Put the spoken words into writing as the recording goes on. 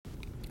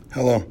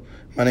Hello,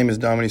 my name is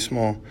Dominique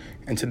Small,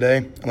 and today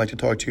I'd like to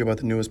talk to you about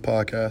the newest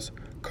podcast,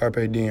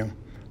 Carpe Diem,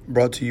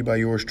 brought to you by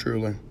yours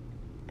truly.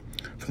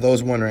 For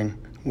those wondering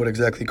what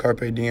exactly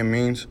Carpe Diem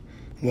means,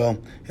 well,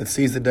 it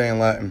seize the day in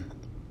Latin.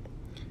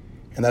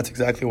 And that's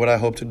exactly what I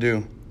hope to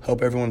do,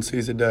 help everyone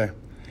seize the day,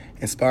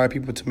 inspire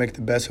people to make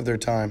the best of their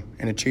time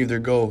and achieve their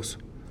goals,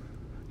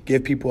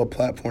 give people a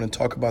platform to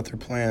talk about their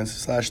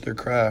plans / their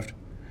craft,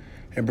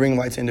 and bring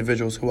light to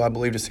individuals who I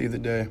believe to seize the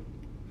day.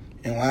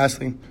 And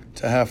lastly,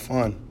 to have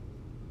fun.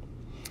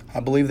 I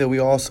believe that we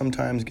all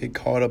sometimes get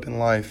caught up in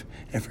life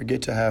and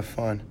forget to have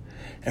fun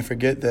and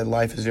forget that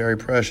life is very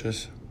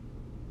precious.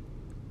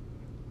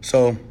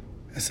 So,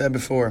 as said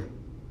before,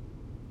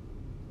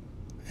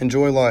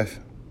 enjoy life.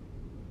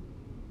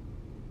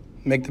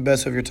 Make the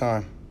best of your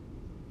time.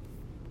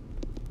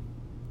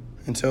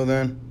 Until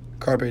then,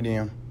 Carpe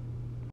Diem.